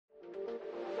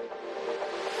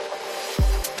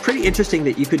pretty interesting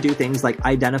that you could do things like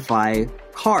identify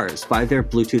cars by their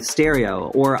Bluetooth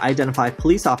stereo or identify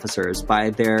police officers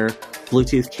by their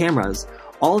Bluetooth cameras.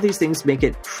 All these things make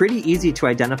it pretty easy to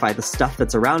identify the stuff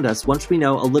that's around us once we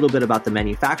know a little bit about the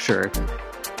manufacturer.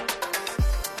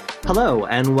 Hello,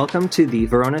 and welcome to the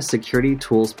Varonis Security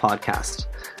Tools podcast.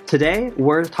 Today,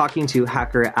 we're talking to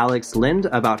hacker Alex Lind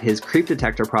about his creep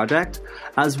detector project,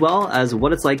 as well as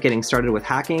what it's like getting started with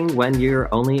hacking when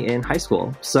you're only in high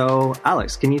school. So,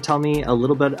 Alex, can you tell me a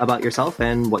little bit about yourself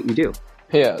and what you do?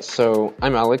 Yeah, so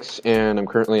I'm Alex, and I'm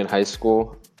currently in high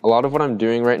school. A lot of what I'm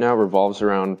doing right now revolves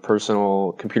around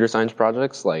personal computer science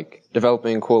projects like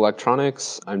developing cool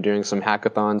electronics. I'm doing some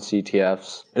hackathons,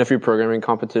 CTFs, and a few programming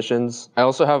competitions. I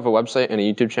also have a website and a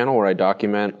YouTube channel where I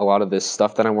document a lot of this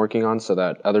stuff that I'm working on so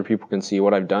that other people can see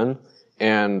what I've done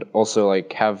and also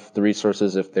have the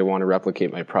resources if they want to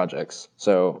replicate my projects.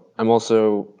 So I'm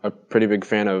also a pretty big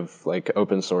fan of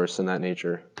open source and that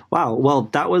nature. Wow. Well,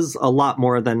 that was a lot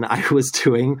more than I was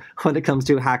doing when it comes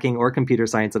to hacking or computer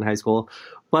science in high school.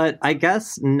 But I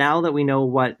guess now that we know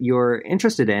what you're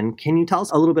interested in, can you tell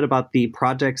us a little bit about the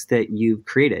projects that you've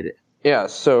created? Yeah,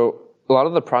 so a lot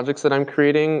of the projects that I'm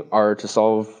creating are to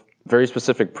solve very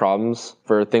specific problems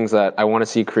for things that I want to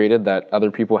see created that other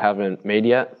people haven't made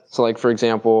yet. So for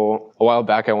example, a while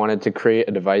back I wanted to create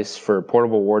a device for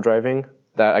portable war driving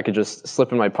that I could just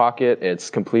slip in my pocket. It's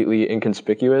completely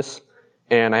inconspicuous.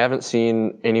 And I haven't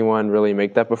seen anyone really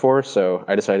make that before, so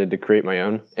I decided to create my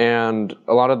own. And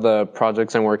a lot of the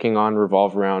projects I'm working on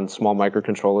revolve around small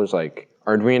microcontrollers like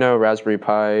Arduino, Raspberry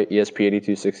Pi,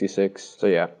 ESP8266. So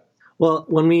yeah. Well,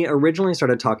 when we originally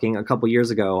started talking a couple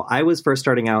years ago, I was first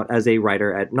starting out as a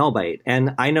writer at Nullbyte,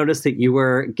 and I noticed that you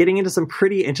were getting into some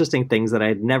pretty interesting things that I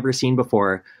had never seen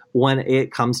before when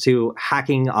it comes to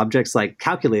hacking objects like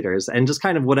calculators and just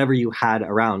kind of whatever you had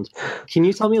around. Can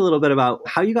you tell me a little bit about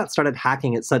how you got started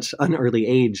hacking at such an early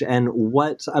age and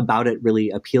what about it really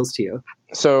appeals to you?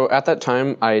 So at that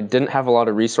time, I didn't have a lot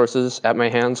of resources at my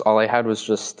hands. All I had was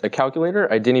just a calculator.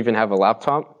 I didn't even have a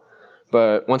laptop.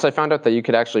 But once I found out that you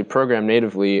could actually program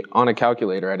natively on a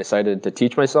calculator, I decided to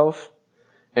teach myself.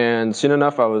 And soon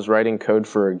enough, I was writing code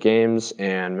for games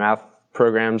and math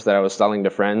programs that I was selling to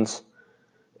friends.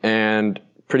 And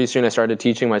pretty soon I started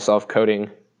teaching myself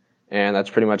coding. And that's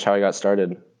pretty much how I got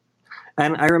started.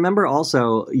 And I remember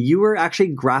also you were actually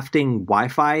grafting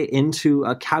Wi-Fi into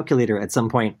a calculator at some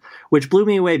point, which blew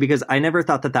me away because I never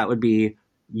thought that that would be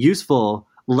useful,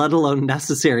 let alone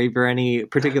necessary for any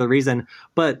particular reason.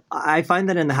 But I find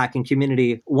that in the hacking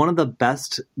community, one of the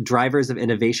best drivers of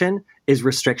innovation is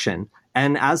restriction.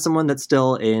 And as someone that's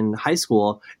still in high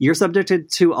school, you're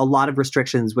subjected to a lot of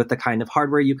restrictions with the kind of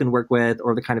hardware you can work with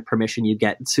or the kind of permission you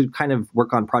get to kind of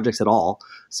work on projects at all.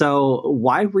 So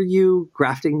why were you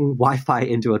grafting Wi-Fi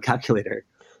into a calculator?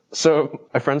 So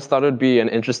my friends thought it would be an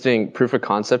interesting proof of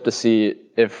concept to see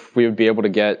if we would be able to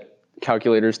get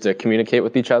calculators to communicate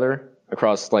with each other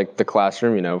across the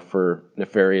classroom, for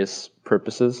nefarious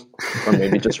purposes or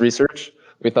maybe just research.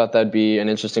 We thought that'd be an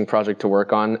interesting project to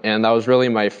work on. And that was really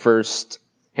my first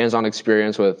hands-on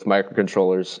experience with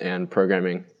microcontrollers and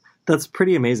programming. That's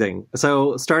pretty amazing.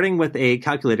 So starting with a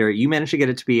calculator, you managed to get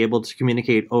it to be able to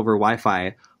communicate over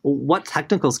Wi-Fi. What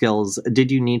technical skills did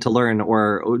you need to learn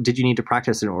or did you need to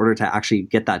practice in order to actually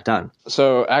get that done?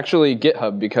 So actually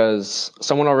GitHub, because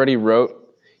someone already wrote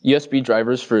USB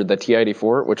drivers for the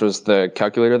TI-84, which was the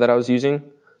calculator that I was using.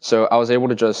 So I was able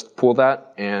to just pull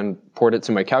that and port it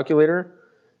to my calculator.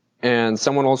 And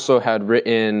someone also had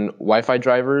written Wi-Fi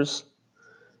drivers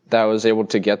that was able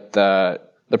to get the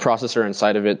processor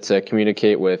inside of it to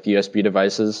communicate with USB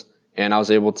devices. And I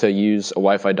was able to use a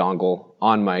Wi-Fi dongle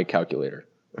on my calculator,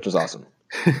 which was awesome.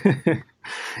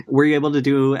 Were you able to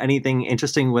do anything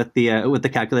interesting with the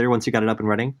calculator once you got it up and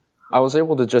running? I was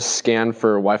able to just scan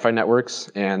for Wi-Fi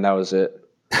networks, and that was it.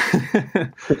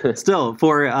 Still,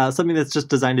 for something that's just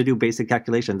designed to do basic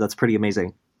calculations, that's pretty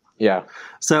amazing. Yeah.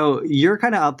 So you're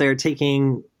kind of out there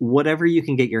taking whatever you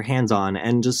can get your hands on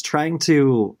and just trying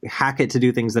to hack it to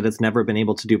do things that it's never been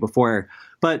able to do before.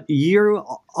 But you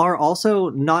are also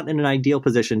not in an ideal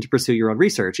position to pursue your own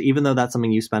research, even though that's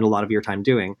something you spend a lot of your time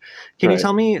doing. Can you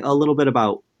tell me a little bit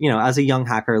about, as a young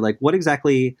hacker, what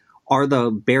exactly are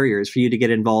the barriers for you to get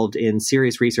involved in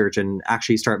serious research and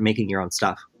actually start making your own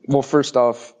stuff? Well, first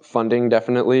off, funding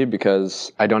definitely,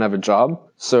 because I don't have a job.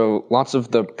 So lots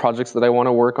of the projects that I want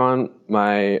to work on,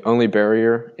 my only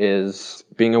barrier is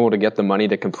being able to get the money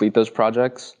to complete those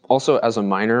projects. Also, as a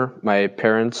minor, my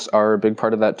parents are a big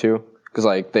part of that too, because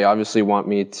they obviously want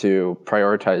me to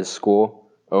prioritize school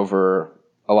over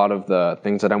a lot of the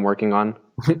things that I'm working on.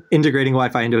 Integrating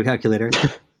Wi-Fi into a calculator.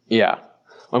 Yeah.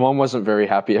 My mom wasn't very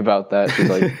happy about that. She's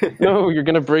like, no, you're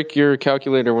going to break your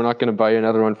calculator. We're not going to buy you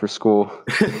another one for school.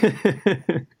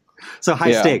 So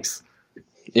high stakes.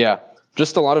 Yeah.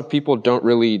 Just a lot of people don't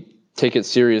really take it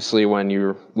seriously when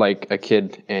you're like a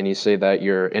kid and you say that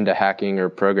you're into hacking or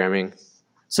programming.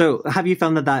 So have you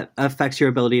found that that affects your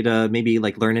ability to maybe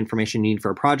like learn information you need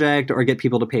for a project or get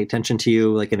people to pay attention to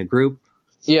you like in a group?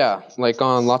 Yeah, like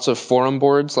on lots of forum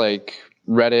boards like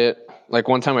Reddit. Like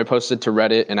one time I posted to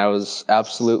Reddit and I was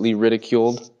absolutely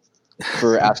ridiculed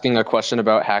for asking a question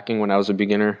about hacking when I was a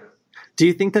beginner. Do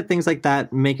you think that things like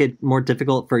that make it more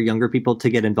difficult for younger people to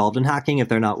get involved in hacking if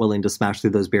they're not willing to smash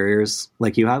through those barriers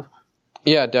like you have?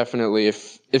 Yeah, definitely.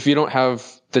 If you don't have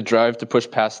the drive to push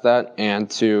past that and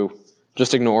to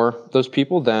just ignore those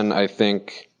people, then I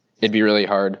think it'd be really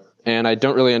hard. And I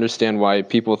don't really understand why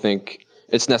people think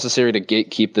it's necessary to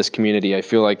gatekeep this community. I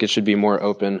feel like it should be more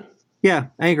open. Yeah,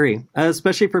 I agree.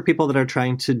 Especially for people that are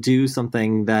trying to do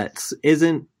something that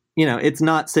isn't, it's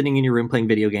not sitting in your room playing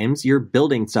video games. You're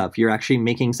building stuff. You're actually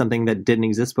making something that didn't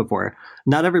exist before.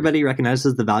 Not everybody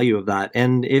recognizes the value of that.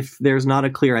 And if there's not a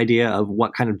clear idea of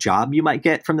what kind of job you might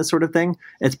get from this sort of thing,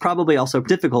 it's probably also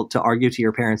difficult to argue to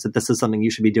your parents that this is something you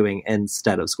should be doing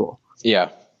instead of school. Yeah.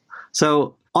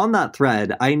 So on that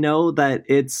thread, I know that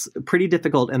it's pretty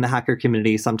difficult in the hacker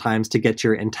community sometimes to get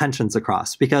your intentions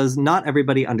across because not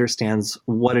everybody understands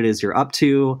what it is you're up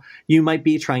to. You might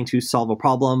be trying to solve a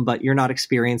problem, but you're not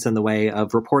experienced in the way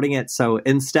of reporting it. So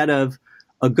instead of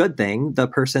a good thing, the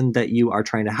person that you are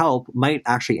trying to help might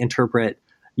actually interpret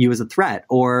you as a threat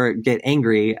or get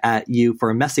angry at you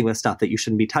for messing with stuff that you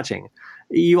shouldn't be touching.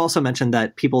 You also mentioned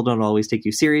that people don't always take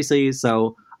you seriously.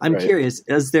 So I'm curious,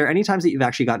 is there any times that you've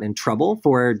actually gotten in trouble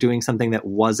for doing something that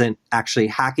wasn't actually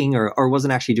hacking or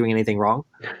wasn't actually doing anything wrong?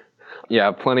 Yeah,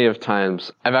 plenty of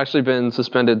times. I've actually been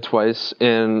suspended twice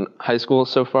in high school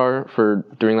so far for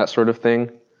doing that sort of thing.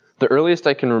 The earliest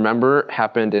I can remember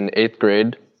happened in 8th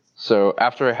grade. So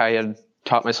after I had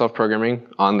taught myself programming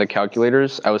on the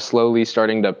calculators, I was slowly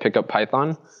starting to pick up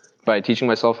Python by teaching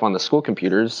myself on the school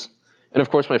computers. And of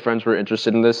course, my friends were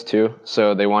interested in this too,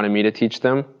 so they wanted me to teach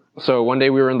them. So one day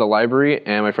we were in the library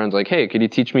and my friend's like, hey, could you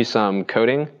teach me some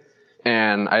coding?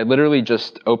 And I literally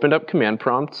just opened up command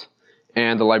prompt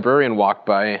and the librarian walked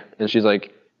by and she's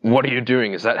like, what are you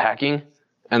doing? Is that hacking?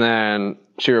 And then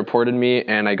she reported me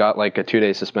and I got like a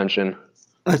 2-day suspension.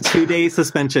 A 2-day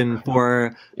suspension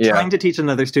for trying to teach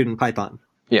another student Python.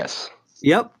 Yes.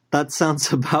 Yep, that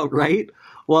sounds about right.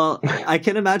 Well, I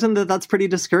can imagine that that's pretty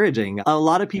discouraging. A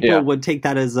lot of people would take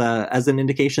that as an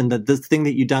indication that this thing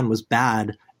that you've done was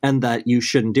bad and that you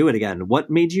shouldn't do it again. What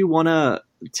made you want to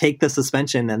take the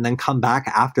suspension and then come back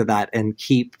after that and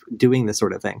keep doing this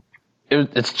sort of thing?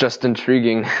 It's just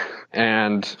intriguing.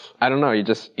 And I don't know, you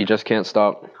just can't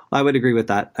stop. I would agree with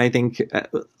that. I think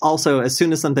also as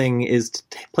soon as something is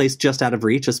placed just out of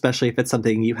reach, especially if it's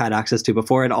something you had access to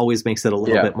before, it always makes it a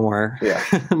little bit more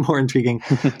more intriguing.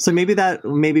 So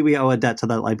maybe we owe a debt to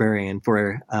that librarian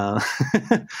for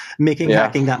making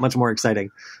hacking that much more exciting.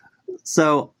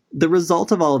 So the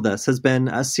result of all of this has been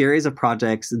a series of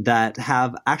projects that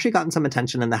have actually gotten some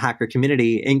attention in the hacker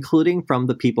community, including from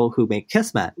the people who make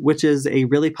Kismet, which is a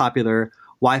really popular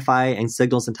Wi-Fi and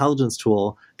signals intelligence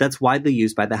tool that's widely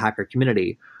used by the hacker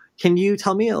community. Can you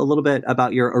tell me a little bit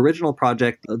about your original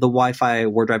project, the Wi-Fi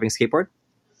war driving skateboard?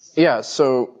 Yeah,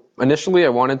 so initially I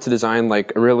wanted to design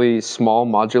like a really small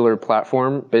modular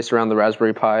platform based around the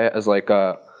Raspberry Pi as like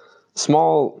a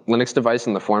small Linux device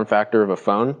in the form factor of a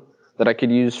phone that I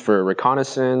could use for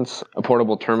reconnaissance, a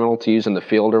portable terminal to use in the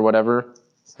field or whatever.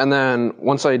 And then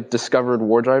once I discovered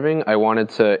war driving, I wanted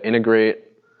to integrate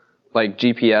like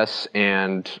GPS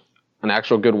and an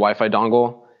actual good Wi-Fi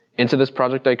dongle into this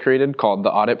project I created called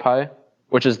the Audit Pi,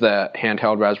 which is the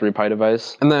handheld Raspberry Pi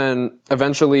device. And then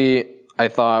eventually I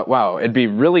thought, wow, it'd be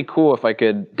really cool if I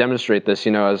could demonstrate this,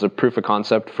 as a proof of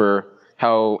concept for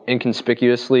how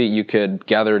inconspicuously you could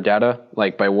gather data,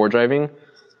 like by war driving.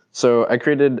 So I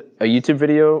created a YouTube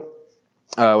video,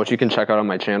 which you can check out on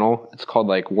my channel. It's called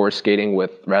like War Skating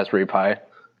with Raspberry Pi.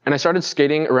 And I started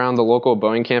skating around the local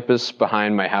Boeing campus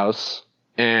behind my house.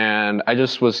 And I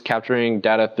just was capturing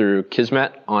data through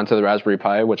Kismet onto the Raspberry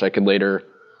Pi, which I could later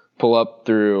pull up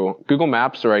through Google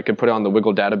Maps, or I could put it on the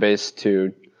Wiggle database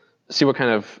to see what kind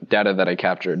of data that I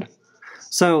captured.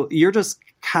 So you're just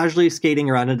casually skating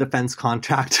around a defense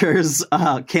contractor's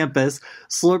campus,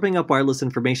 slurping up wireless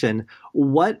information.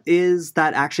 What is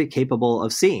that actually capable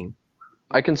of seeing?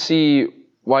 I can see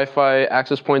Wi-Fi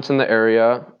access points in the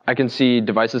area. I can see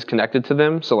devices connected to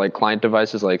them, so like client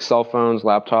devices like cell phones,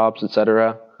 laptops,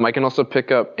 etc. I can also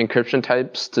pick up encryption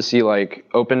types to see like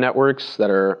open networks that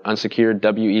are unsecured,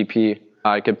 WEP.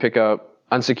 I could pick up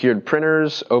unsecured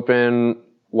printers, open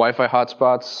Wi-Fi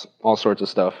hotspots, all sorts of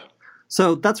stuff.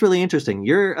 So that's really interesting.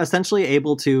 You're essentially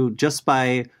able to, just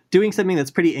by doing something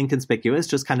that's pretty inconspicuous,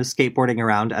 just kind of skateboarding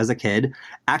around as a kid,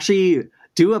 actually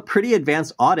do a pretty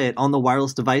advanced audit on the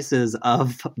wireless devices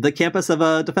of the campus of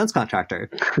a defense contractor.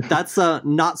 That's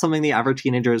not something the average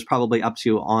teenager is probably up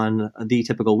to on the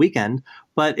typical weekend,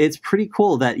 but it's pretty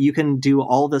cool that you can do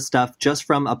all this stuff just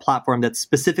from a platform that's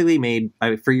specifically made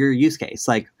for your use case.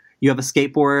 Like, you have a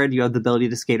skateboard, you have the ability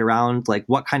to skate around, like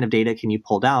what kind of data can you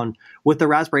pull down? With the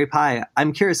Raspberry Pi,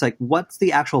 I'm curious, like what's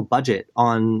the actual budget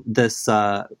on this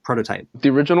prototype? The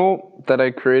original that I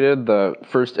created, the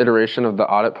first iteration of the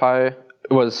Audit Pi,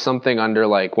 was something under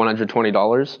like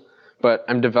 $120, but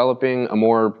I'm developing a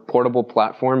more portable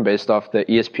platform based off the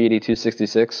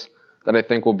ESP8266 that I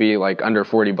think will be like under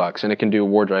 $40, and it can do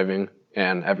war driving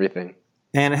and everything.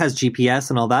 And it has GPS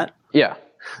and all that? Yeah.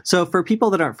 So for people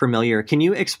that aren't familiar, can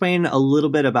you explain a little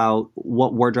bit about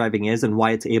what war driving is and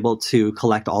why it's able to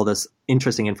collect all this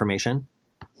interesting information?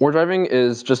 War driving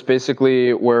is just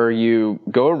basically where you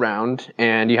go around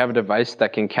and you have a device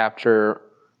that can capture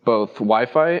both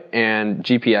Wi-Fi and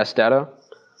GPS data.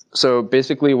 So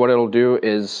basically what it'll do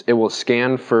is it will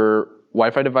scan for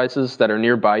Wi-Fi devices that are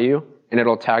nearby you, and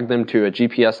it'll tag them to a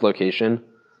GPS location.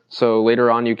 So later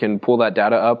on you can pull that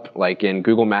data up like in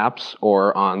Google Maps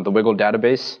or on the Wiggle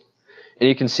database, and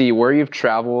you can see where you've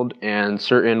traveled and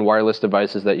certain wireless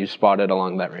devices that you spotted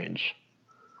along that range.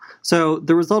 So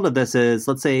the result of this is,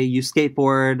 let's say you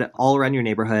skateboard all around your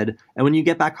neighborhood, and when you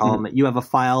get back home, you have a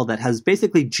file that has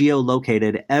basically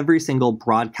geolocated every single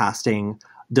broadcasting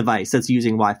device that's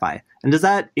using Wi-Fi. And does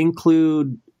that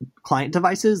include client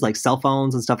devices like cell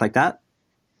phones and stuff like that?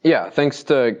 Yeah, thanks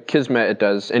to Kismet it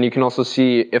does. And you can also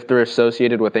see if they're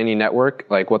associated with any network,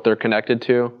 like what they're connected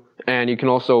to. And you can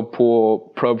also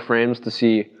pull probe frames to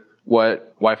see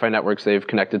what Wi-Fi networks they've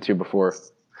connected to before.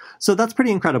 So that's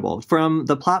pretty incredible. From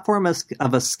the platform of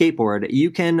a skateboard,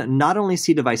 you can not only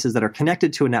see devices that are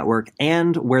connected to a network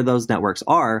and where those networks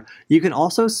are, you can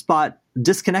also spot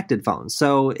disconnected phones.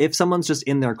 So if someone's just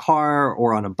in their car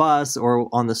or on a bus or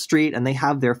on the street and they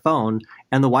have their phone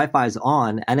and the Wi-Fi is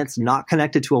on and it's not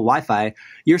connected to a Wi-Fi,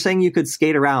 you're saying you could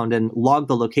skate around and log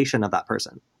the location of that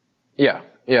person. Yeah,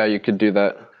 you could do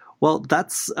that. Well,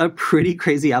 that's a pretty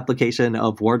crazy application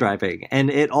of war driving,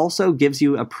 and it also gives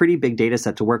you a pretty big data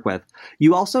set to work with.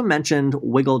 You also mentioned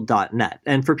Wiggle.net,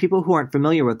 and for people who aren't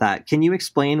familiar with that, can you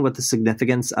explain what the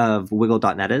significance of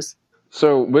Wiggle.net is?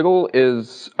 So Wiggle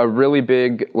is a really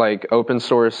big like open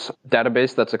source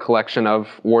database that's a collection of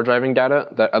war driving data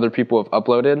that other people have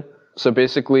uploaded. So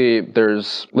basically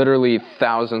there's literally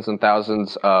thousands and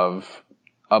thousands of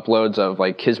uploads of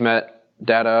like Kismet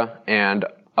data and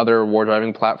other war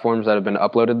driving platforms that have been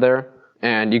uploaded there.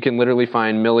 And you can literally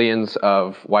find millions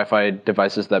of Wi-Fi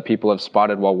devices that people have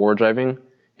spotted while war driving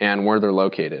and where they're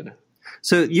located.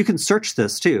 So you can search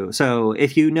this too. So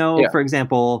if you know, for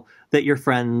example, that your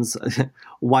friend's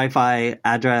Wi-Fi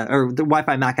address or the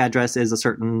Wi-Fi MAC address is a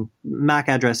certain MAC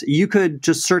address, you could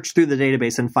just search through the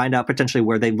database and find out potentially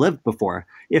where they lived before.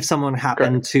 If someone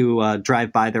happened to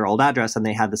drive by their old address and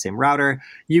they had the same router,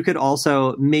 you could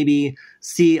also maybe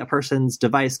see a person's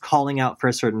device calling out for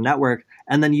a certain network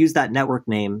and then use that network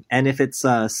name. And if it's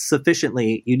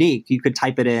sufficiently unique, you could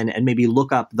type it in and maybe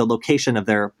look up the location of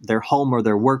their home or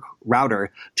their work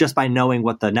router just by knowing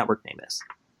what the network name is.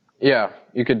 Yeah,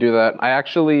 you could do that. I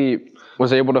actually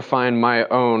was able to find my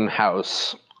own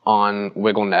house on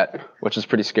WiggleNet, which is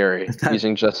pretty scary,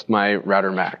 using just my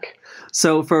router MAC.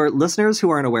 So for listeners who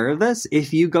aren't aware of this,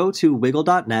 if you go to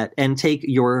wiggle.net and take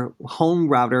your home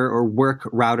router or work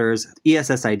router's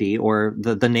ESSID or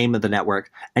the name of the network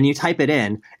and you type it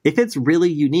in, if it's really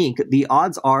unique, the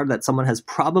odds are that someone has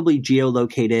probably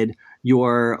geolocated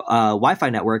your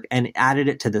Wi-Fi network and added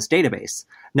it to this database.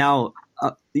 Now,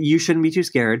 you shouldn't be too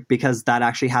scared because that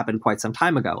actually happened quite some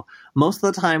time ago. Most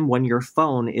of the time when your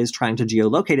phone is trying to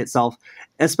geolocate itself,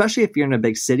 especially if you're in a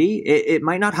big city, it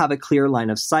might not have a clear line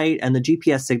of sight and the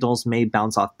GPS signals may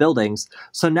bounce off buildings.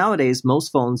 So nowadays,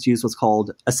 most phones use what's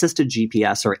called assisted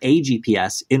GPS or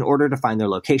AGPS in order to find their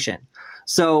location.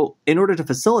 So in order to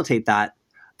facilitate that,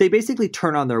 they basically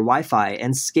turn on their Wi-Fi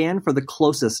and scan for the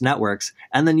closest networks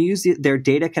and then use their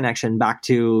data connection back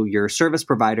to your service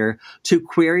provider to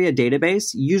query a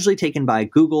database, usually taken by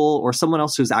Google or someone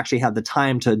else who's actually had the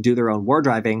time to do their own war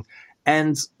driving.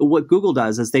 And what Google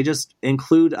does is they just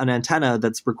include an antenna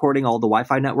that's recording all the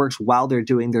Wi-Fi networks while they're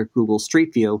doing their Google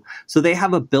Street View. So they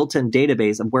have a built-in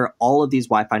database of where all of these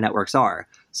Wi-Fi networks are.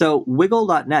 So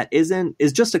Wiggle.net is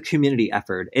just a community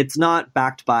effort. It's not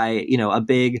backed by, a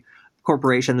big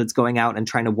corporation that's going out and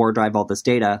trying to war drive all this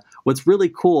data. What's really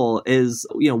cool is,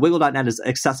 Wiggle.net is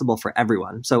accessible for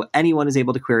everyone. So anyone is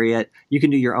able to query it. You can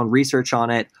do your own research on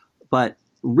it. But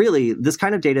really, this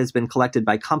kind of data has been collected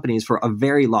by companies for a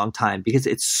very long time because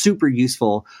it's super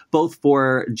useful both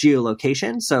for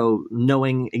geolocation, so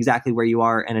knowing exactly where you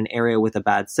are in an area with a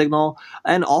bad signal,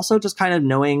 and also just kind of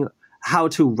knowing how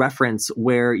to reference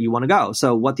where you want to go.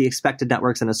 So what the expected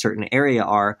networks in a certain area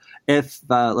are. If,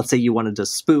 let's say you wanted to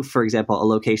spoof, for example, a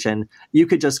location, you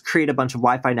could just create a bunch of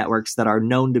Wi-Fi networks that are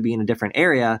known to be in a different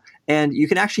area. And you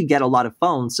can actually get a lot of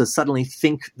phones to suddenly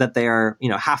think that they're,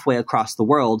 halfway across the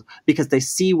world because they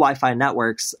see Wi-Fi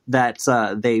networks that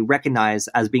they recognize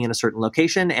as being in a certain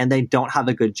location and they don't have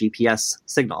a good GPS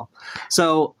signal.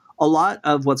 So a lot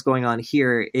of what's going on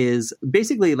here is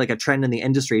basically like a trend in the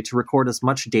industry to record as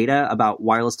much data about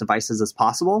wireless devices as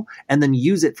possible and then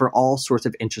use it for all sorts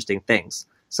of interesting things.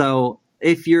 So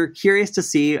if you're curious to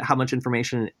see how much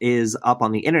information is up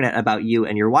on the internet about you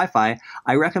and your Wi-Fi,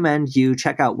 I recommend you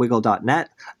check out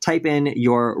wiggle.net, type in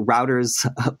your router's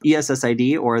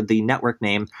ESSID or the network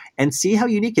name, and see how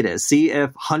unique it is. See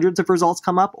if hundreds of results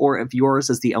come up or if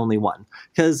yours is the only one.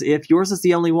 Because if yours is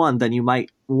the only one, then you might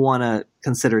want to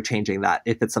consider changing that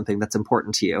if it's something that's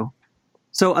important to you.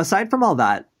 So aside from all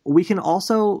that, we can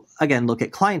also, again, look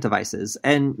at client devices.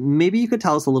 And maybe you could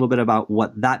tell us a little bit about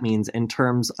what that means in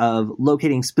terms of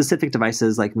locating specific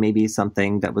devices, like maybe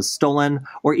something that was stolen,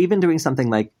 or even doing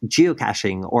something like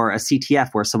geocaching or a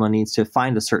CTF where someone needs to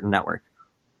find a certain network.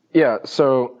 Yeah,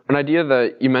 so an idea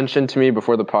that you mentioned to me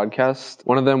before the podcast,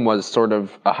 one of them was sort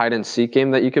of a hide and seek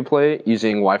game that you could play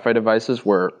using Wi-Fi devices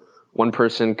where one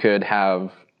person could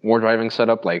have war driving set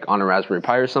up like on a Raspberry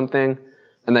Pi or something.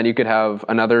 And then you could have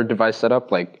another device set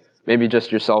up, like maybe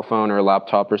just your cell phone or a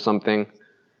laptop or something.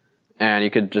 And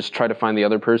you could just try to find the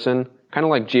other person, kind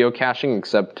of like geocaching,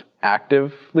 except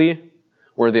actively,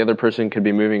 where the other person could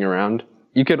be moving around.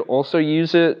 You could also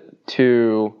use it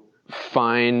to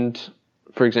find,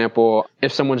 for example,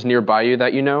 if someone's nearby you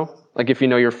that you know, like if you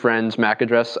know your friend's MAC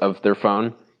address of their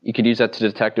phone, you could use that to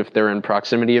detect if they're in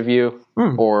proximity of you,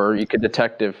 or you could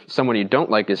detect if someone you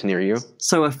don't like is near you.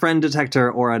 So a friend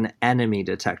detector or an enemy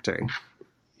detector.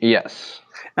 Yes.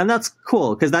 And that's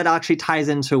cool because that actually ties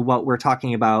into what we're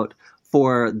talking about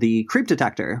for the creep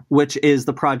detector, which is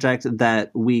the project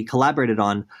that we collaborated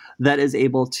on that is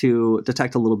able to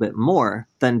detect a little bit more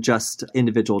than just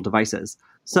individual devices.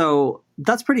 So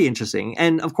that's pretty interesting.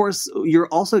 And of course, you're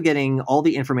also getting all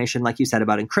the information, like you said,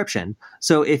 about encryption.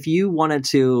 So if you wanted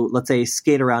to, let's say,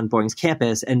 skate around Boeing's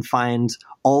campus and find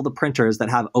all the printers that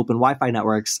have open Wi-Fi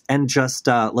networks and just,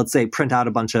 let's say, print out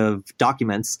a bunch of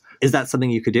documents, is that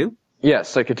something you could do?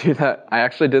 Yes, I could do that. I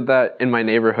actually did that in my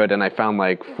neighborhood, and I found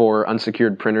like 4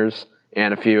 unsecured printers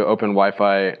and a few open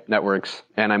Wi-Fi networks,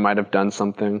 and I might have done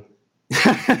something.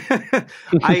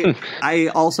 I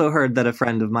also heard that a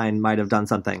friend of mine might have done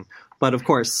something, but of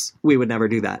course we would never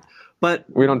do that. But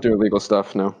we don't do illegal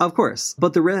stuff, no. Of course.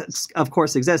 But the risk, of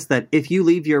course, exists that if you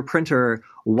leave your printer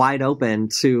wide open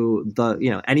to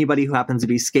anybody who happens to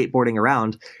be skateboarding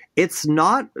around, it's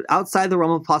not outside the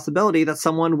realm of possibility that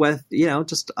someone with,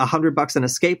 just $100 and a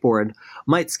skateboard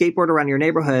might skateboard around your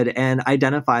neighborhood and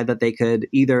identify that they could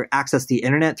either access the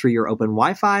internet through your open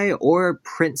Wi-Fi or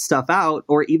print stuff out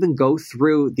or even go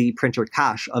through the printer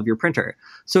cache of your printer.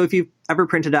 So if you've ever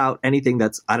printed out anything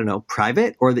that's,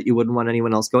 private or that you wouldn't want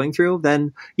anyone else going through,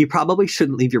 then you probably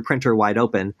shouldn't leave your printer wide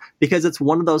open because it's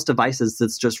one of those devices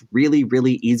that's just really,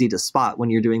 really easy to spot when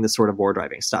you're doing this sort of war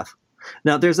driving stuff.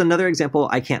 Now, there's another example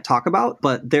I can't talk about,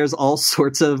 but there's all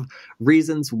sorts of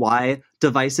reasons why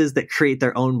devices that create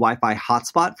their own Wi-Fi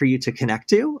hotspot for you to connect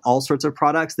to, all sorts of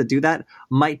products that do that,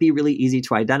 might be really easy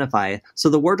to identify. So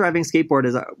the war driving skateboard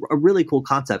is a really cool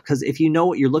concept because if you know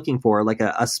what you're looking for, like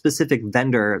a specific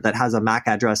vendor that has a MAC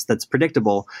address that's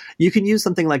predictable, you can use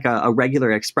something like a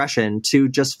regular expression to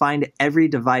just find every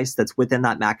device that's within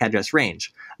that MAC address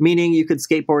range. Meaning you could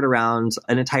skateboard around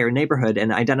an entire neighborhood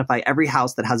and identify every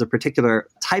house that has a particular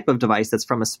type of device that's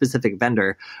from a specific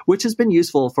vendor, which has been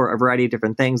useful for a variety of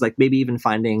different things, like maybe even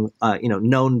finding,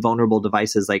 known vulnerable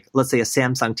devices, like let's say a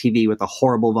Samsung TV with a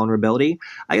horrible vulnerability.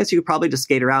 I guess you could probably just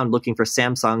skate around looking for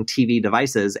Samsung TV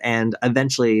devices and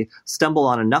eventually stumble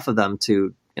on enough of them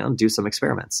to, do some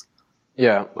experiments.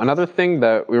 Yeah. Another thing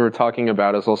that we were talking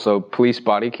about is also police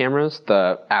body cameras,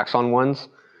 the Axon ones.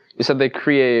 You said they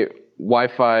create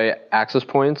Wi-Fi access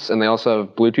points and they also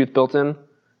have Bluetooth built in.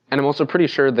 And I'm also pretty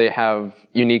sure they have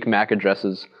unique MAC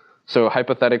addresses. So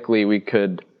hypothetically, we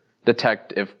could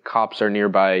detect if cops are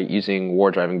nearby using war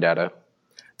driving data.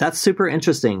 That's super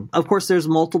interesting. Of course, there's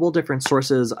multiple different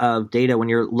sources of data when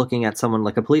you're looking at someone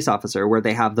like a police officer, where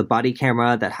they have the body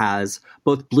camera that has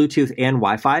both Bluetooth and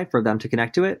Wi-Fi for them to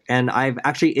connect to it. And I've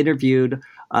actually interviewed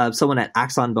someone at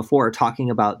Axon before talking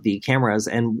about the cameras.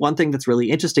 And one thing that's really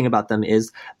interesting about them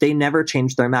is they never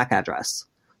change their MAC address.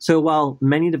 So while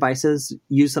many devices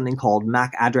use something called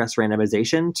MAC address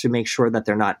randomization to make sure that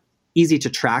they're not easy to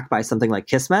track by something like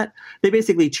Kismet, they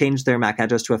basically change their MAC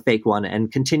address to a fake one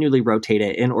and continually rotate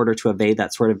it in order to evade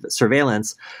that sort of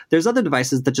surveillance. There's other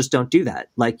devices that just don't do that,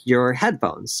 like your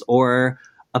headphones or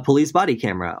a police body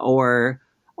camera or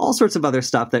all sorts of other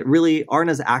stuff that really aren't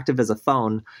as active as a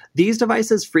phone. These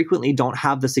devices frequently don't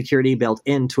have the security built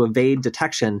in to evade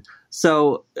detection,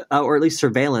 so or at least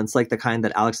surveillance like the kind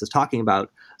that Alex is talking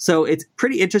about. So it's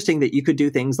pretty interesting that you could do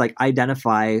things like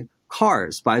identify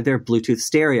cars by their Bluetooth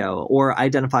stereo or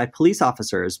identify police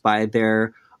officers by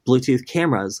their Bluetooth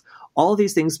cameras. All of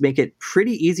these things make it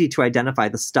pretty easy to identify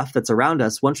the stuff that's around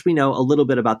us once we know a little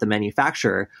bit about the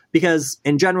manufacturer, because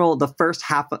in general, the first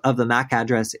half of the MAC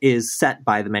address is set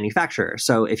by the manufacturer.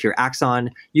 So if you're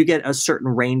Axon, you get a certain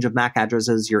range of MAC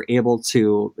addresses you're able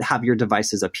to have your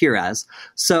devices appear as.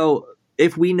 So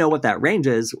if we know what that range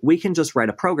is, we can just write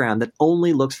a program that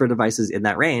only looks for devices in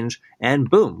that range, and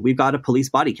boom, we've got a police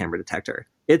body camera detector.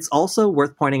 It's also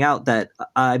worth pointing out that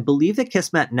I believe that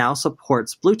Kismet now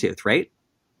supports Bluetooth, right?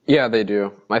 Yeah, they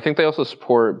do. I think they also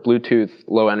support Bluetooth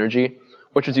Low Energy,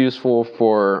 which is useful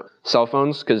for cell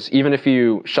phones, because even if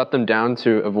you shut them down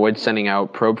to avoid sending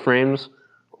out probe frames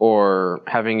or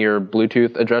having your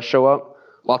Bluetooth address show up,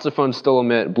 lots of phones still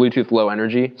emit Bluetooth Low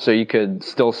Energy, so you could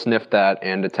still sniff that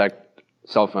and detect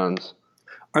cell phones.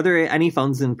 Are there any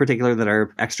phones in particular that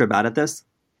are extra bad at this?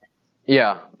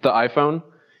 Yeah, the iPhone.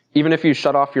 Even if you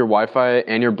shut off your Wi-Fi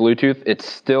and your Bluetooth, it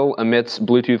still emits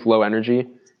Bluetooth Low Energy,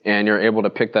 and you're able to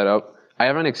pick that up. I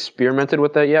haven't experimented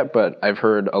with that yet, but I've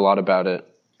heard a lot about it.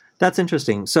 That's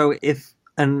interesting. So if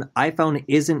an iPhone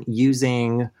isn't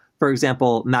using, for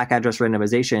example, MAC address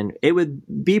randomization, it would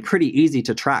be pretty easy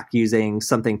to track using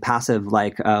something passive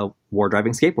like a war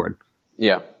driving skateboard.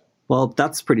 Yeah. Well,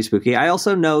 that's pretty spooky. I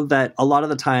also know that a lot of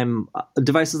the time,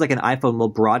 devices like an iPhone will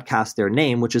broadcast their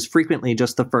name, which is frequently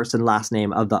just the first and last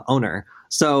name of the owner.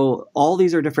 So all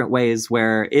these are different ways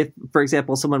where if, for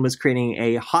example, someone was creating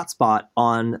a hotspot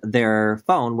on their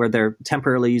phone where they're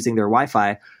temporarily using their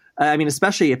Wi-Fi, I mean,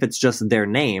 especially if it's just their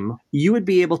name, you would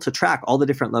be able to track all the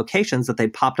different locations that they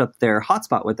popped up their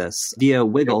hotspot with this via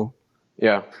Wiggle.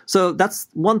 Yeah. So that's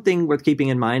one thing worth keeping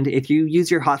in mind. If you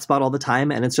use your hotspot all the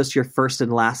time and it's just your first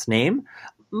and last name,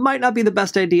 might not be the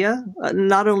best idea.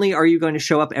 Not only are you going to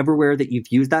show up everywhere that you've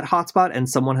used that hotspot and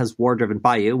someone has war driven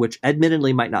by you, which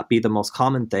admittedly might not be the most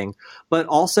common thing, but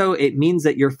also it means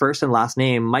that your first and last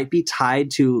name might be tied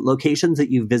to locations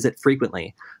that you visit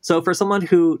frequently. So for someone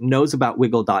who knows about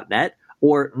wiggle.net,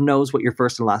 or knows what your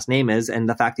first and last name is, and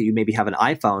the fact that you maybe have an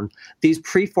iPhone, these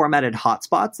pre-formatted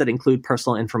hotspots that include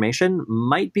personal information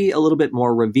might be a little bit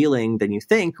more revealing than you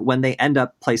think when they end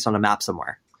up placed on a map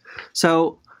somewhere.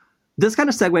 So this kind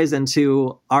of segues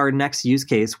into our next use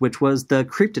case, which was the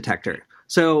creep detector.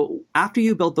 So after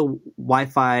you built the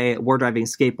Wi-Fi war driving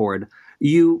skateboard,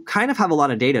 you kind of have a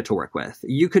lot of data to work with.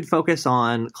 You could focus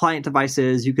on client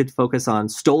devices. You could focus on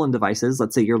stolen devices.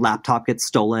 Let's say your laptop gets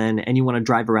stolen and you want to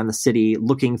drive around the city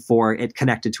looking for it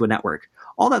connected to a network.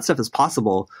 All that stuff is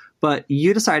possible, but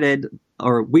you decided,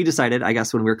 or we decided, I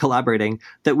guess, when we were collaborating,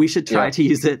 that we should try to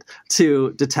use it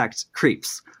to detect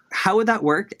creeps. How would that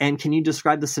work? And can you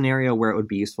describe the scenario where it would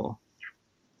be useful?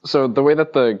 So the way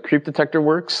that the creep detector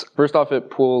works, first off,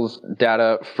 it pulls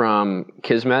data from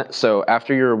Kismet. So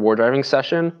after your war driving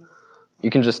session, you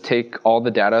can just take all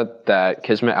the data that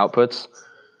Kismet outputs,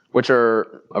 which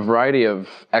are a variety of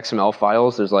XML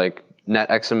files. There's like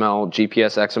NetXML,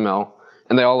 GPS XML,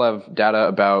 and they all have data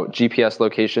about GPS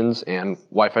locations and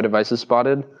Wi-Fi devices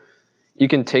spotted. You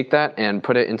can take that and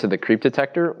put it into the creep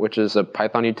detector, which is a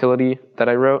Python utility that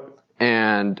I wrote.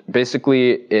 And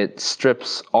basically, it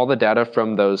strips all the data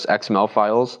from those XML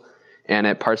files and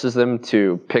it parses them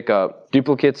to pick up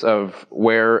duplicates of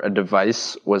where a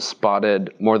device was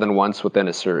spotted more than once within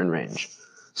a certain range.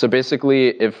 So basically,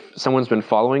 if someone's been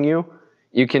following you,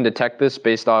 you can detect this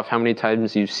based off how many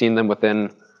times you've seen them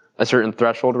within a certain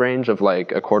threshold range of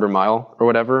like a quarter mile or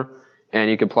whatever.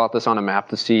 And you can plot this on a map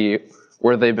to see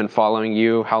where they've been following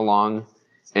you, how long,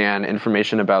 and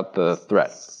information about the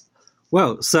threat.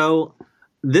 Whoa, so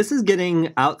this is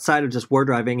getting outside of just war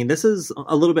driving, and this is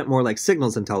a little bit more like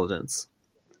signals intelligence.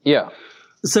 Yeah.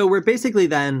 So we're basically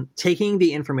then taking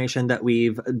the information that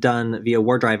we've done via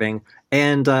war driving,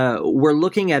 and we're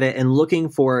looking at it and looking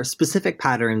for specific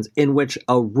patterns in which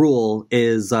a rule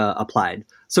is applied.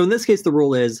 So in this case, the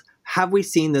rule is, have we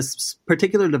seen this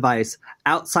particular device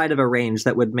outside of a range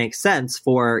that would make sense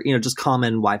for, just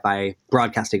common Wi-Fi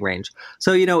broadcasting range?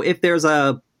 So, if there's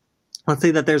let's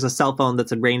say that there's a cell phone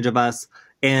that's in range of us,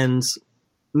 and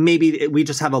maybe we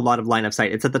just have a lot of line of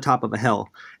sight. It's at the top of a hill.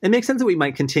 It makes sense that we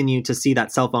might continue to see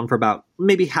that cell phone for about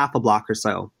maybe half a block or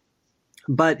so.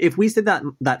 But if we see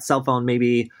that cell phone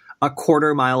maybe a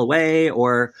quarter mile away,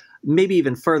 or maybe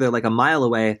even further, like a mile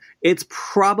away, it's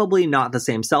probably not the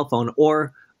same cell phone,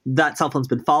 or that cell phone's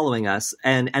been following us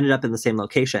and ended up in the same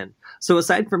location. So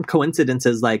aside from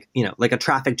coincidences like a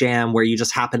traffic jam where you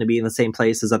just happen to be in the same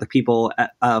place as other people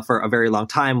for a very long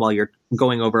time while you're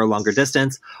going over a longer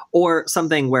distance, or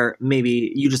something where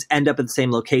maybe you just end up at the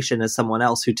same location as someone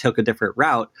else who took a different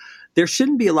route, there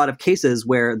shouldn't be a lot of cases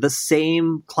where the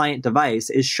same client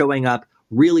device is showing up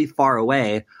really far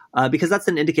away, because that's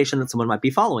an indication that someone might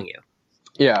be following you.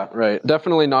 Yeah, right.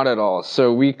 Definitely not at all.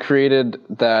 So we created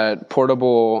that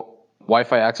portable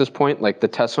Wi-Fi access point, like the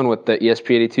test one with the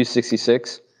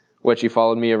ESP8266, which you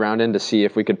followed me around in to see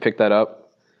if we could pick that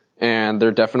up. And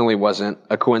there definitely wasn't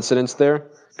a coincidence there,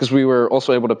 because we were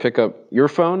also able to pick up your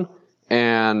phone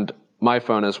and my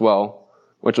phone as well,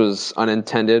 which was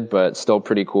unintended, but still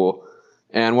pretty cool.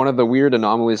 And one of the weird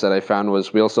anomalies that I found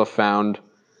was we also found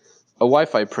a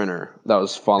Wi-Fi printer that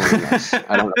was following us.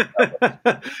 I don't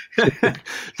know.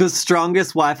 The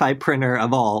strongest Wi-Fi printer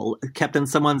of all, kept in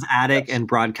someone's attic and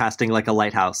broadcasting like a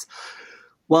lighthouse.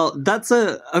 Well, that's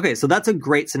a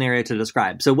great scenario to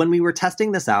describe. So when we were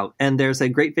testing this out, and there's a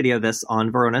great video of this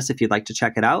on Varonis if you'd like to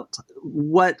check it out,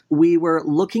 what we were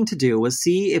looking to do was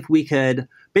see if we could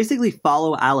basically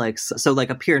follow Alex, so like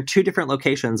appear in two different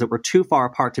locations that were too far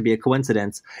apart to be a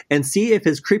coincidence, and see if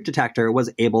his creep detector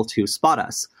was able to spot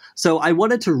us. So I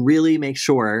wanted to really make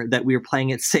sure that we were playing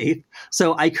it safe.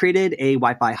 So I created a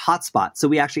Wi-Fi hotspot. So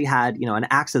we actually had, an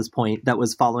access point that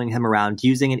was following him around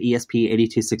using an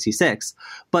ESP8266.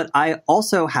 But I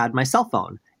also had my cell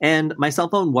phone. And my cell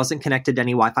phone wasn't connected to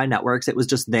any Wi-Fi networks. It was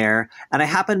just there. And I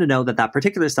happened to know that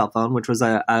particular cell phone, which was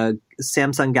a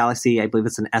Samsung Galaxy, I believe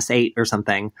it's an S8 or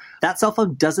something, that cell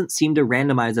phone doesn't seem to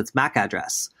randomize its MAC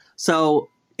address. So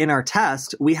in our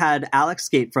test, we had Alex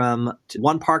skate from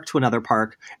one park to another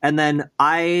park, and then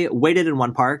I waited in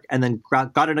one park and then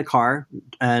got in a car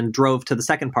and drove to the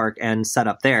second park and set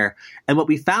up there. And what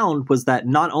we found was that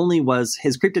not only was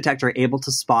his creep detector able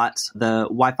to spot the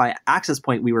Wi-Fi access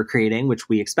point we were creating, which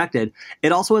we expected,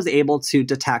 it also was able to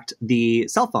detect the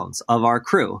cell phones of our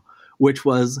crew, which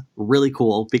was really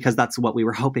cool because that's what we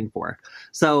were hoping for.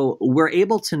 So we're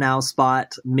able to now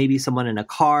spot maybe someone in a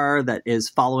car that is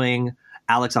following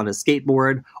Alex on his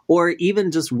skateboard, or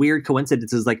even just weird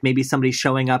coincidences, like maybe somebody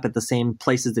showing up at the same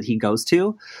places that he goes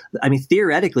to. I mean,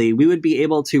 theoretically, we would be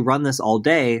able to run this all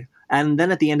day, and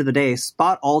then at the end of the day,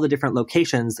 spot all the different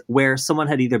locations where someone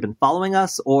had either been following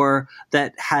us or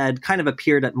that had kind of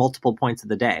appeared at multiple points of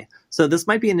the day. So this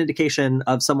might be an indication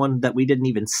of someone that we didn't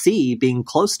even see being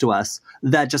close to us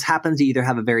that just happens to either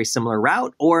have a very similar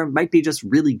route or might be just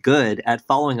really good at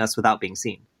following us without being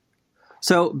seen.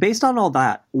 So based on all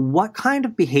that, what kind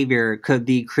of behavior could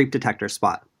the creep detector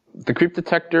spot? The creep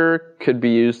detector could be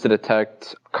used to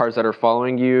detect cars that are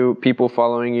following you, people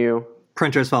following you.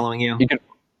 Printers following you.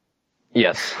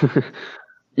 Yes.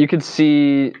 You could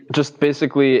see just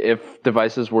basically if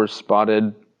devices were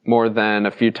spotted more than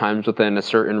a few times within a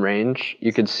certain range,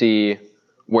 you could see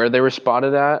where they were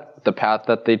spotted at, the path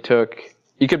that they took.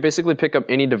 You could basically pick up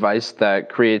any device that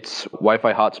creates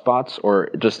Wi-Fi hotspots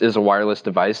or just is a wireless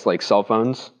device like cell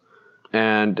phones.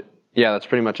 And yeah, that's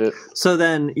pretty much it. So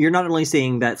then you're not only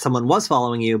seeing that someone was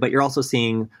following you, but you're also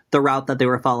seeing the route that they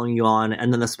were following you on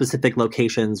and then the specific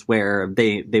locations where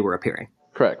they were appearing.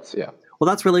 Correct, yeah. Well,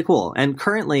 that's really cool. And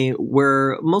currently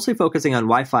we're mostly focusing on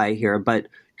Wi-Fi here, but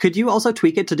could you also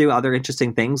tweak it to do other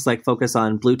interesting things like focus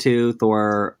on Bluetooth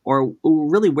or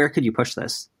really where could you push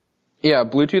this? Yeah,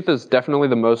 Bluetooth is definitely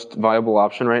the most viable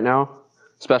option right now,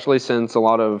 especially since a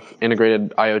lot of integrated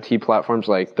IoT platforms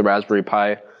like the Raspberry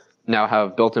Pi now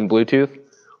have built-in Bluetooth.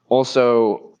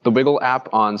 Also, the Wiggle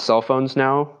app on cell phones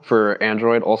now for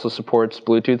Android also supports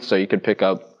Bluetooth, so you could pick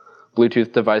up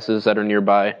Bluetooth devices that are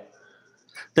nearby.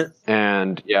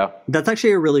 And yeah. That's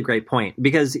actually a really great point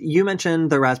because you mentioned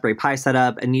the Raspberry Pi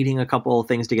setup and needing a couple of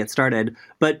things to get started.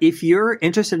 But if you're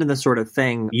interested in this sort of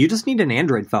thing, you just need an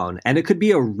Android phone. And it could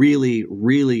be a really,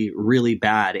 really, really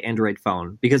bad Android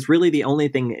phone because really the only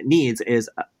thing it needs is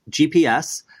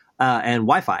GPS and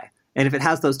Wi-Fi. And if it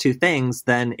has those two things,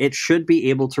 then it should be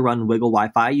able to run Wiggle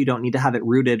Wi-Fi. You don't need to have it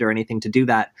rooted or anything to do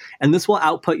that. And this will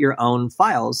output your own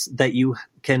files that you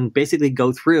can basically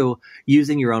go through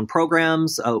using your own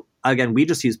programs. Again, we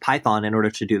just use Python in order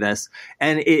to do this.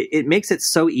 And it makes it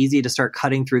so easy to start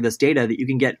cutting through this data that you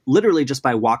can get literally just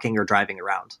by walking or driving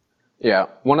around. Yeah.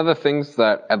 One of the things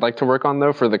that I'd like to work on,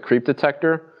 though, for the creep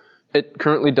detector, it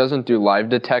currently doesn't do live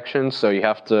detection, so you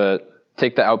have to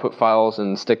take the output files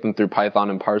and stick them through Python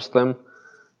and parse them.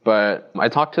 But I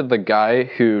talked to the guy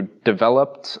who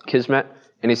developed Kismet,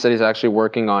 and he said he's actually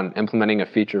working on implementing a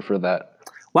feature for that.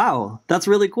 Wow, that's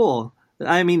really cool.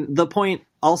 I mean, the point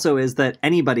also is that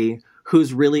anybody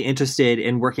who's really interested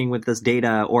in working with this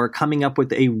data or coming up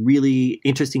with a really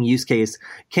interesting use case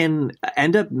can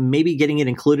end up maybe getting it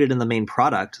included in the main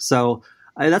product. So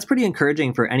that's pretty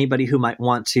encouraging for anybody who might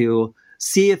want to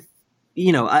see if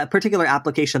a particular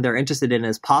application they're interested in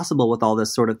is possible with all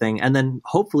this sort of thing, and then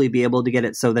hopefully be able to get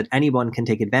it so that anyone can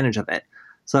take advantage of it.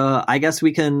 So I guess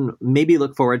we can maybe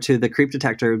look forward to the creep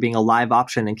detector being a live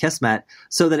option in Kismet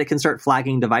so that it can start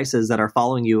flagging devices that are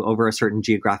following you over a certain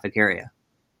geographic area.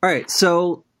 All right,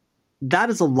 so that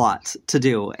is a lot to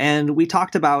do. And we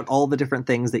talked about all the different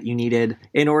things that you needed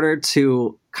in order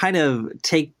to kind of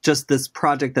take just this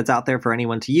project that's out there for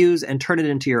anyone to use and turn it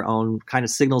into your own kind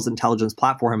of signals intelligence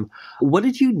platform. What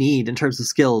did you need in terms of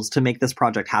skills to make this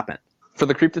project happen? For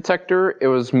the creep detector, it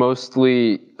was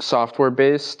mostly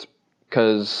software-based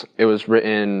because it was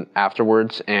written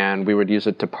afterwards and we would use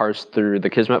it to parse through the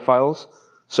Kismet files.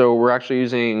 So we're actually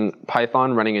using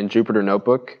Python running in Jupyter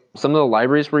Notebook. Some of the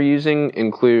libraries we're using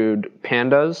include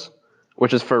Pandas,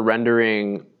 which is for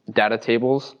rendering data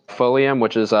tables, Folium,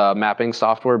 which is a mapping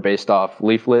software based off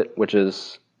Leaflet, which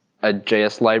is a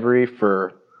JS library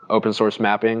for open source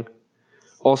mapping.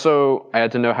 Also, I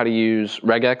had to know how to use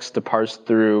regex to parse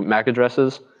through MAC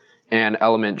addresses, and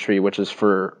Elementary, which is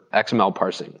for XML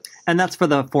parsing. And that's for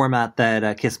the format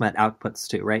that Kismet outputs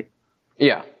to, right?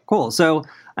 Yeah. Cool. So,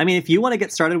 I mean, if you want to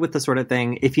get started with this sort of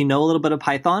thing, if you know a little bit of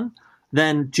Python,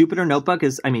 then Jupyter Notebook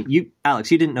is,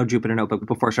 Alex, you didn't know Jupyter Notebook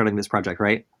before starting this project,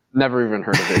 right? Never even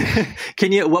heard of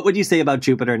it. What would you say about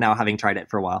Jupyter now, having tried it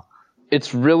for a while?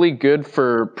 It's really good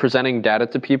for presenting data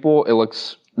to people. It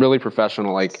looks really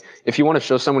professional. Like, if you want to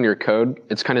show someone your code,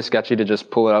 it's kind of sketchy to just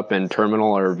pull it up in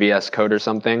Terminal or VS Code or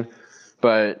something.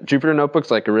 But Jupyter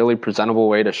Notebook's like a really presentable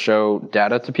way to show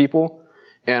data to people.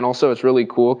 And also it's really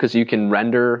cool because you can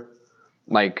render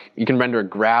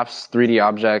graphs, 3D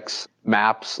objects,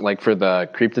 maps, like for the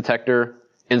creep detector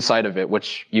inside of it,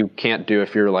 which you can't do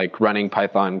if you're like running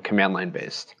Python command line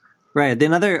based. Right.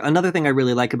 Another thing I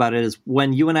really like about it is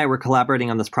when you and I were collaborating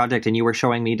on this project and you were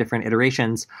showing me different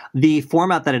iterations, the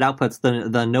format that it outputs,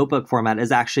 the notebook format,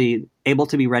 is actually able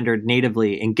to be rendered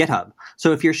natively in GitHub.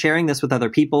 So if you're sharing this with other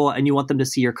people and you want them to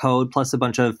see your code plus a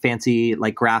bunch of fancy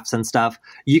like graphs and stuff,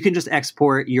 you can just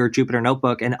export your Jupyter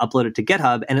Notebook and upload it to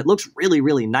GitHub, and it looks really,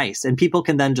 really nice. And people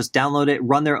can then just download it,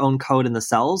 run their own code in the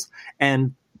cells,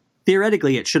 and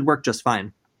theoretically it should work just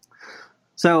fine.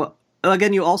 So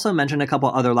again, you also mentioned a couple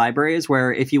other libraries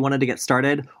where if you wanted to get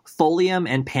started, Folium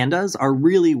and Pandas are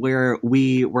really where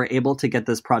we were able to get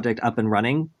this project up and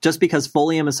running, just because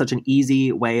Folium is such an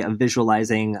easy way of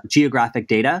visualizing geographic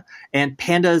data. And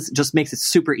Pandas just makes it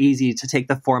super easy to take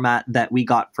the format that we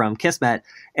got from Kismet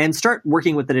and start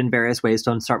working with it in various ways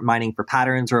to start mining for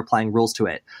patterns or applying rules to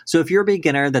it. So if you're a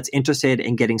beginner that's interested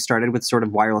in getting started with sort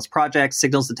of wireless projects,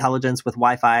 signals intelligence with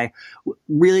Wi-Fi,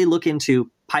 really look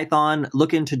into Python,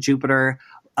 look into Jupyter,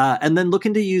 and then look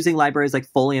into using libraries like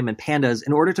Folium and Pandas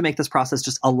in order to make this process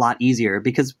just a lot easier,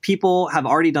 because people have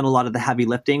already done a lot of the heavy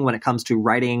lifting when it comes to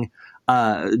writing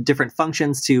different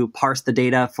functions to parse the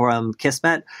data from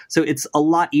Kismet. So it's a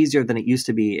lot easier than it used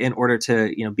to be in order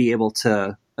to be able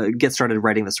to get started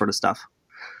writing this sort of stuff.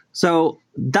 So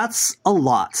that's a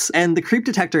lot. And the creep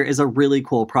detector is a really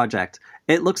cool project.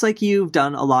 It looks like you've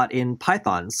done a lot in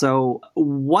Python. So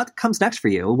what comes next for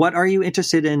you? What are you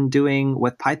interested in doing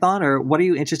with Python, or what are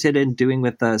you interested in doing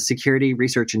with security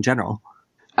research in general?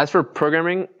 As for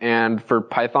programming and for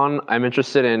Python, I'm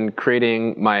interested in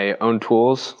creating my own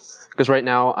tools, because right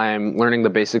now I'm learning the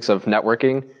basics of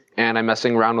networking and I'm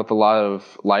messing around with a lot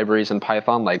of libraries in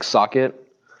Python like Socket.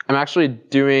 I'm actually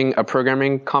doing a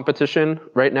programming competition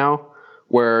right now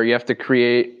where you have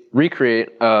to recreate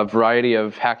a variety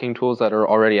of hacking tools that are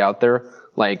already out there,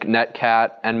 like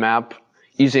Netcat, Nmap,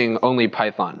 using only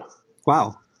Python.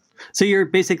 Wow. So you're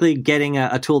basically getting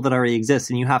a tool that already exists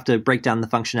and you have to break down the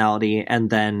functionality and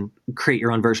then create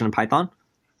your own version of Python?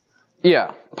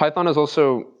 Yeah. Python is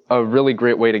also a really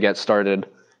great way to get started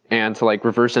and to like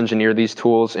reverse engineer these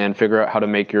tools and figure out how to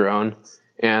make your own.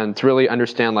 and to really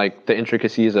understand like the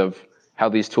intricacies of how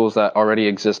these tools that already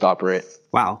exist operate.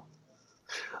 Wow.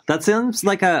 That sounds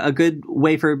like a good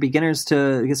way for beginners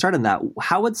to get started in that.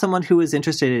 How would someone who is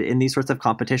interested in these sorts of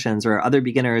competitions or other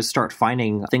beginners start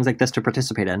finding things like this to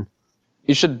participate in?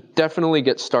 You should definitely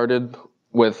get started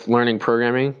with learning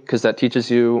programming because that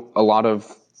teaches you a lot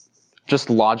of just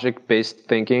logic-based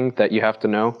thinking that you have to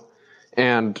know.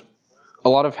 And a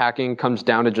lot of hacking comes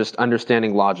down to just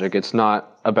understanding logic. It's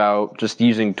not about just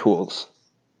using tools.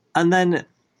 And then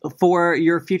for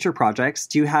your future projects,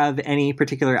 do you have any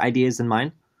particular ideas in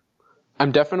mind?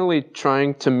 I'm definitely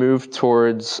trying to move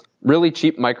towards really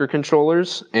cheap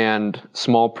microcontrollers and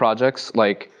small projects.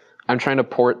 Like I'm trying to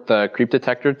port the creep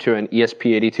detector to an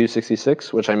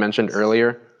ESP8266, which I mentioned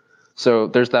earlier. So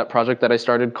there's that project that I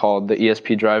started called the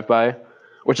ESP Drive-By,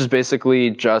 which is basically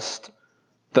just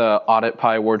the Audit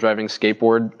Pi war driving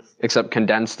skateboard, except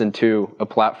condensed into a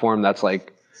platform that's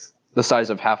like the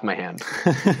size of half my hand.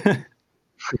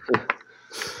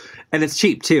 And it's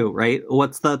cheap too, right?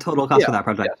 What's the total cost for that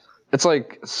project? Yeah. It's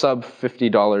like sub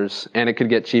 $50, and it could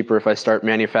get cheaper if I start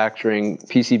manufacturing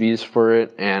PCBs for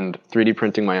it and 3D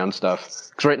printing my own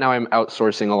stuff. Because right now I'm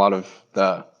outsourcing a lot of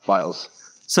the files.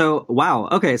 So, wow.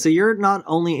 Okay, so you're not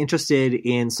only interested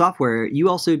in software, you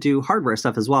also do hardware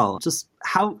stuff as well. Just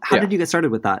how did you get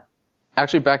started with that?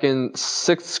 Actually, back in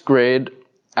 6th grade,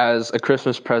 as a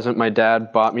Christmas present, my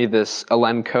dad bought me this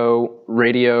Elenco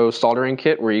radio soldering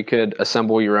kit where you could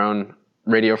assemble your own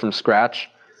radio from scratch.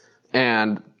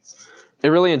 And it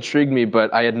really intrigued me,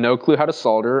 but I had no clue how to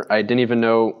solder. I didn't even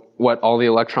know what all the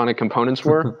electronic components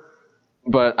were.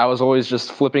 But I was always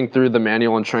just flipping through the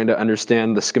manual and trying to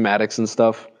understand the schematics and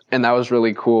stuff. And that was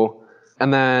really cool.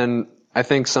 And then I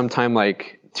think sometime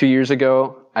like 2 years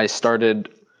ago, I started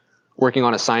working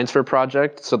on a science fair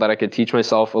project so that I could teach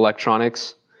myself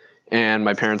electronics. And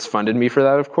my parents funded me for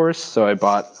that, of course. So I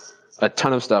bought a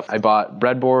ton of stuff. I bought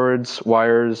breadboards,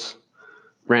 wires,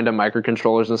 random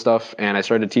microcontrollers and stuff, and I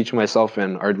started teaching myself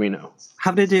in Arduino.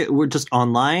 How did it, were just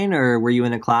online, or were you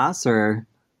in a class, or?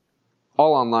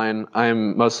 All online.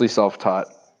 I'm mostly self-taught.